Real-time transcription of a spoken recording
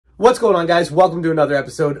What's going on, guys? Welcome to another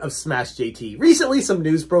episode of Smash JT. Recently, some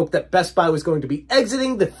news broke that Best Buy was going to be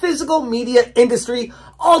exiting the physical media industry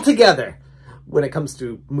altogether when it comes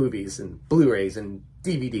to movies and Blu-rays and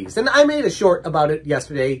DVDs. And I made a short about it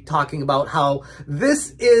yesterday talking about how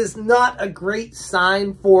this is not a great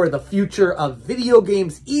sign for the future of video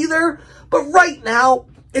games either, but right now,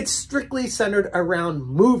 it's strictly centered around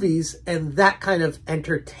movies and that kind of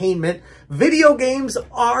entertainment. Video games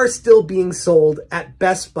are still being sold at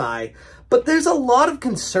Best Buy, but there's a lot of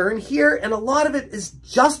concern here, and a lot of it is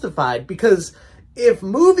justified because if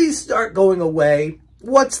movies start going away,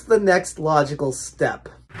 what's the next logical step?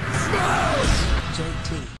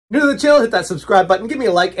 JT. New to the channel, hit that subscribe button, give me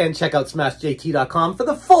a like, and check out SmashJT.com for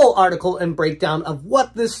the full article and breakdown of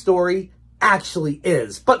what this story actually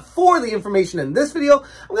is. But for the information in this video,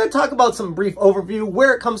 I'm going to talk about some brief overview,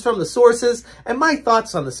 where it comes from, the sources, and my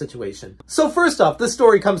thoughts on the situation. So first off, this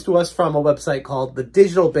story comes to us from a website called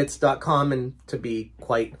thedigitalbits.com, and to be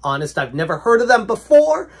quite honest, I've never heard of them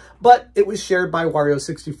before, but it was shared by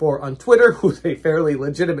Wario64 on Twitter, who's a fairly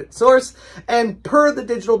legitimate source, and per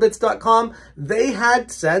thedigitalbits.com, they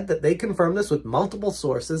had said that they confirmed this with multiple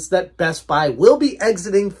sources that Best Buy will be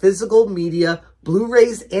exiting physical media,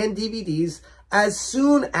 Blu-rays and DVDs as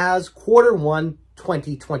soon as Q1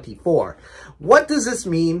 2024. What does this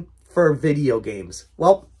mean for video games?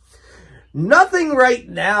 Well, nothing right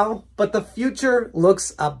now, but the future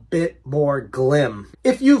looks a bit more glim.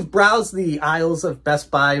 If you've browsed the aisles of Best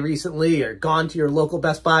Buy recently or gone to your local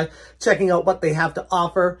Best Buy, checking out what they have to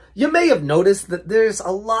offer, you may have noticed that there's a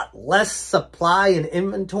lot less supply and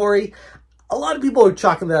inventory. A lot of people are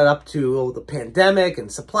chalking that up to the pandemic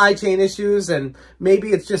and supply chain issues, and maybe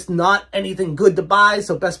it's just not anything good to buy,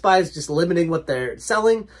 so Best Buy is just limiting what they're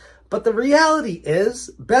selling. But the reality is,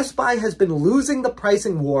 Best Buy has been losing the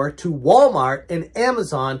pricing war to Walmart and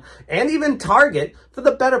Amazon and even Target for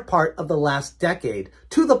the better part of the last decade,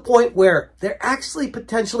 to the point where they're actually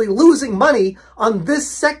potentially losing money on this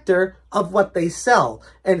sector of what they sell,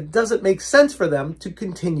 and it doesn't make sense for them to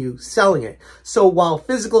continue selling it. So while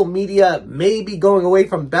physical media may be going away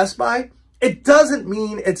from Best Buy, it doesn't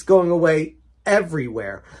mean it's going away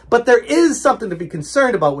everywhere. But there is something to be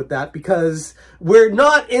concerned about with that, because we're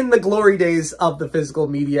not in the glory days of the physical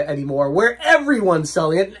media anymore, where everyone's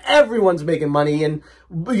selling it and everyone's making money, and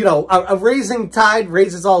you know, a rising tide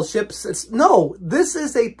raises all ships. No, this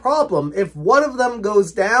is a problem. If one of them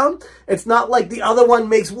goes down, it's not like the other one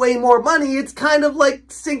makes way more money. It's kind of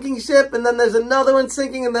like sinking ship, and then there's another one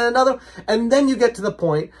sinking, and then another, and then you get to the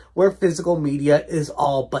point where physical media is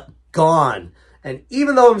all but gone. And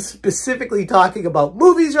even though I'm specifically talking about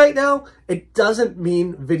movies right now, it doesn't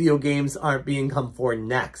mean video games aren't being come for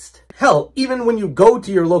next. Hell, even when you go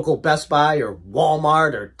to your local Best Buy or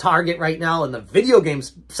Walmart or Target right now, in the video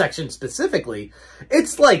games section specifically,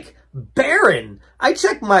 it's like barren. I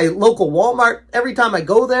check my local Walmart every time I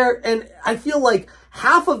go there, and I feel like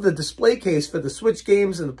half of the display case for the Switch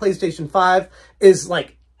games and the PlayStation 5 is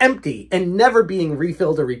like empty and never being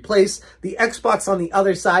refilled or replaced. The Xbox on the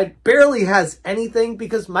other side barely has anything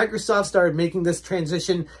because Microsoft started making this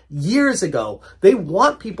transition years ago. They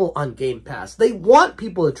want people on Game Pass. They want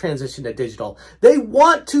people to transition to digital. They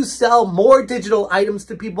want to sell more digital items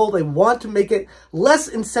to people. They want to make it less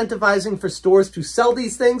incentivizing for stores to sell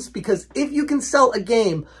these things, because if you can sell a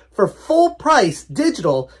game for full price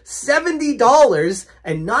digital, $70,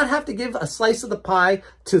 and not have to give a slice of the pie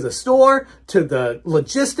to the store, to the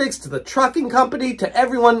logistics, to the trucking company, to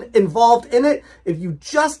everyone involved in it, if you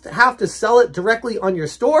just have to sell it directly on your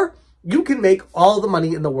store, you can make all the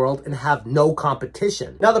money in the world and have no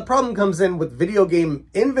competition. Now, the problem comes in with video game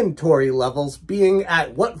inventory levels being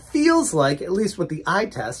at what feels like, at least with the eye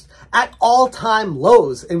test, at all-time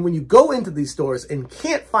lows. And when you go into these stores and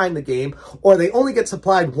can't find the game, or they only get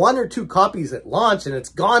supplied 1 or 2 copies at launch and it's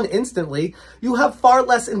gone instantly, you have far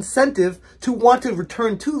less incentive to want to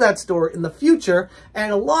return to that store in the future.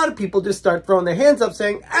 And a lot of people just start throwing their hands up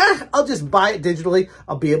saying, I'll just buy it digitally.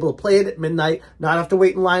 I'll be able to play it at midnight, not have to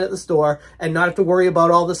wait in line at the store, and not have to worry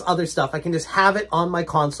about all this other stuff. I can just have it on my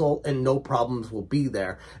console and no problems will be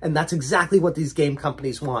there. And that's exactly what these game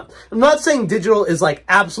companies want. I'm not saying digital is like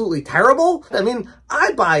absolutely terrible. I mean,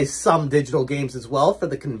 I buy some digital games as well for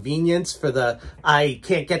the convenience, for the I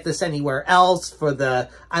can't get this anywhere else, for the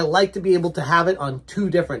I like to be able to have it on 2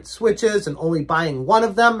 different Switches and only buying one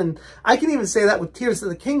of them. And I can even say that with Tears of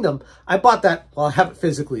the Kingdom. I bought that, well, I have it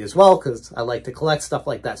physically as well because I like to collect stuff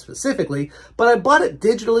like that specifically, but I bought it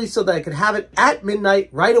digitally so that I could have it at midnight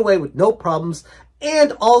right away with no problems.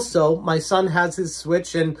 And also, my son has his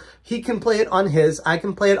Switch and he can play it on his, I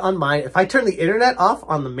can play it on mine. If I turn the internet off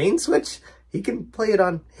on the main Switch, he can play it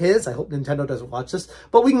on his. I hope Nintendo doesn't watch this.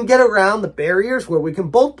 But we can get around the barriers where we can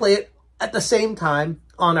both play it at the same time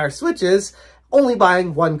on our Switches, only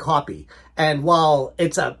buying one copy. And while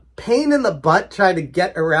it's a pain in the butt trying to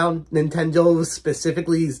get around Nintendo's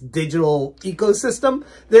specifically digital ecosystem,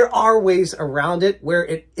 there are ways around it where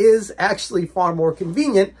it is actually far more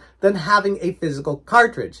convenient than having a physical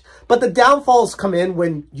cartridge. But the downfalls come in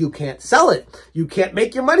when you can't sell it. You can't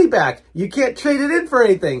make your money back. You can't trade it in for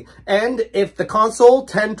anything. And if the console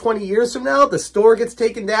 10, 20 years from now, the store gets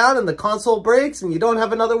taken down and the console breaks and you don't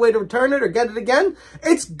have another way to return it or get it again,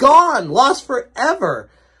 it's gone, lost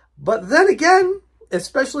forever. But then again,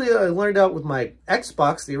 especially I learned out with my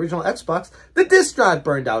Xbox, the original Xbox, the disk drive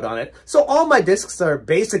burned out on it. So all my discs are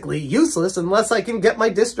basically useless unless I can get my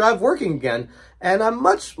disk drive working again. And I'm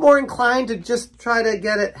much more inclined to just try to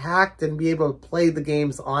get it hacked and be able to play the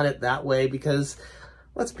games on it that way because,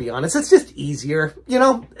 let's be honest, it's just easier, you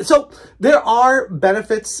know? So there are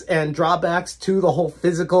benefits and drawbacks to the whole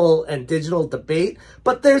physical and digital debate,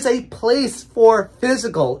 but there's a place for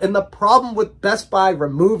physical. And the problem with Best Buy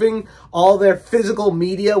removing all their physical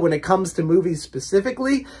media when it comes to movies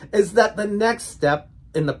specifically is that the next step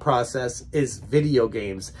in the process is video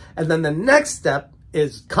games. And then the next step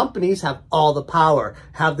is companies have all the power,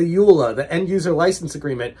 have the EULA, the end user license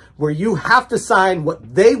agreement, where you have to sign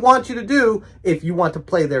what they want you to do if you want to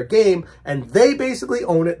play their game, and they basically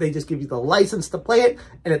own it. They just give you the license to play it,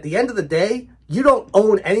 and at the end of the day, you don't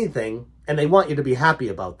own anything, and they want you to be happy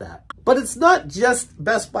about that. But it's not just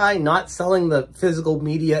Best Buy not selling the physical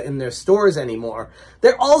media in their stores anymore.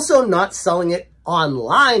 They're also not selling it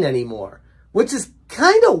online anymore, which is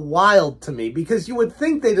kind of wild to me because you would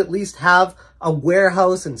think they'd at least have a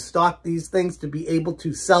warehouse and stock these things to be able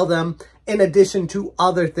to sell them in addition to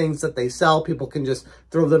other things that they sell. People can just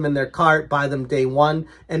throw them in their cart, buy them day one,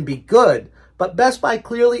 and be good. But Best Buy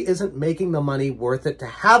clearly isn't making the money worth it to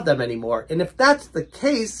have them anymore. And if that's the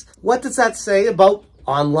case, what does that say about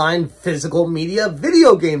online physical media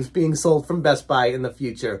video games being sold from Best Buy in the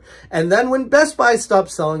future? And then when Best Buy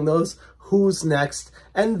stops selling those, who's next?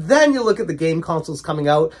 And then you look at the game consoles coming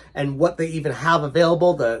out and what they even have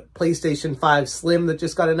available. The PlayStation 5 Slim that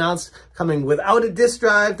just got announced, coming without a disc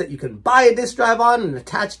drive that you can buy a disc drive on and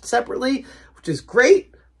attach it separately, which is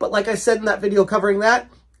great. But like I said in that video covering that,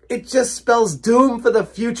 it just spells doom for the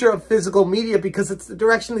future of physical media because it's the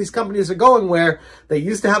direction these companies are going, where they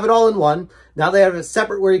used to have it all in one. Now they have a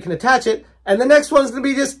separate where you can attach it. And the next one's going to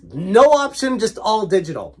be just no option, just all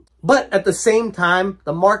digital. But at the same time,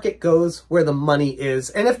 the market goes where the money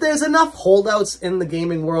is. And if there's enough holdouts in the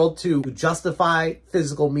gaming world to justify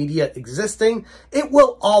physical media existing, it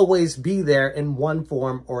will always be there in one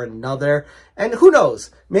form or another. And who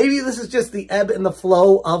knows, maybe this is just the ebb and the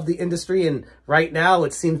flow of the industry. And right now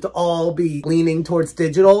it seems to all be leaning towards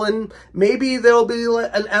digital. And maybe there'll be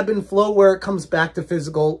an ebb and flow where it comes back to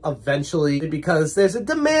physical eventually because there's a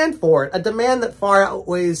demand for it, a demand that far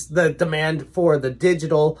outweighs the demand for the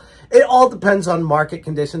digital. It all depends on market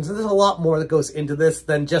conditions. And there's a lot more that goes into this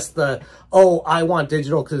than just the, oh, I want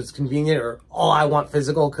digital because it's convenient, or, oh, I want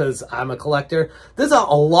physical because I'm a collector. There's a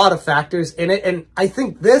lot of factors in it. And I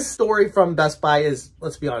think this story from Best Buy is,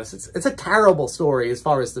 let's be honest, it's a terrible story as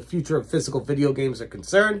far as the future of physical video games are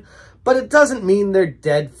concerned. But it doesn't mean they're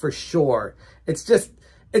dead for sure. It's just,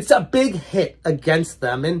 it's a big hit against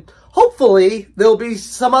them. And hopefully there'll be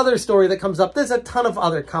some other story that comes up. There's a ton of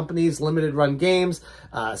other companies, limited run games,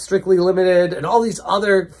 Strictly Limited, and all these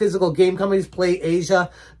other physical game companies, Play Asia,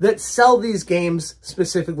 that sell these games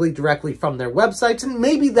specifically directly from their websites. And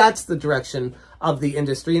maybe that's the direction of the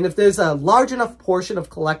industry. And if there's a large enough portion of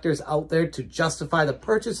collectors out there to justify the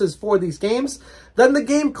purchases for these games, then the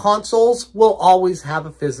game consoles will always have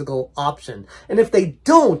a physical option. And if they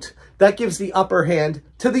don't, that gives the upper hand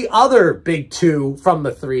to the other big two from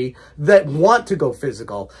the three that want to go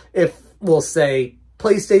physical. If, we'll say,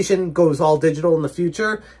 PlayStation goes all digital in the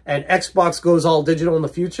future and Xbox goes all digital in the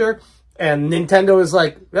future, and Nintendo is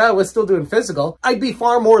like, yeah, we're still doing physical, I'd be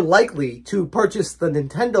far more likely to purchase the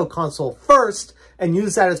Nintendo console first and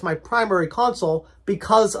use that as my primary console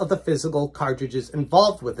because of the physical cartridges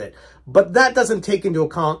involved with it. But that doesn't take into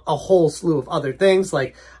account a whole slew of other things,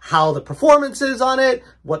 like how the performance is on it,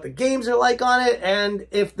 what the games are like on it, and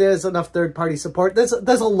if there's enough third-party support. There's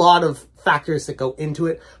a lot of factors that go into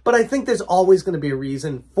it, but I think there's always going to be a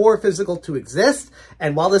reason for physical to exist.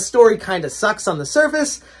 And while this story kind of sucks on the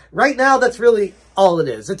surface, right now that's really all it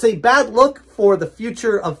is. It's a bad look for the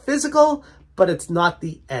future of physical, but it's not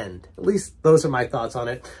the end. At least those are my thoughts on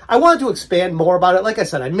it. I wanted to expand more about it. Like I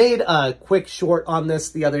said, I made a quick short on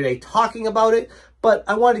this the other day talking about it, but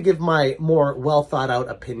I wanted to give my more well thought out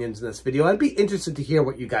opinions in this video. I'd be interested to hear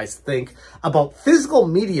what you guys think about physical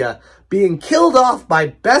media being killed off by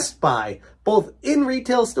Best Buy, both in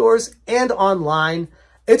retail stores and online.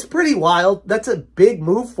 It's pretty wild. That's a big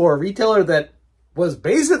move for a retailer that was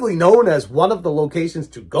basically known as one of the locations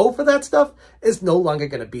to go for that stuff, is no longer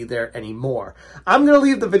going to be there anymore. I'm going to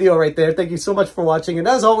leave the video right there. Thank you so much for watching, and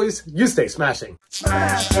as always, you stay smashing.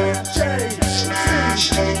 Smash,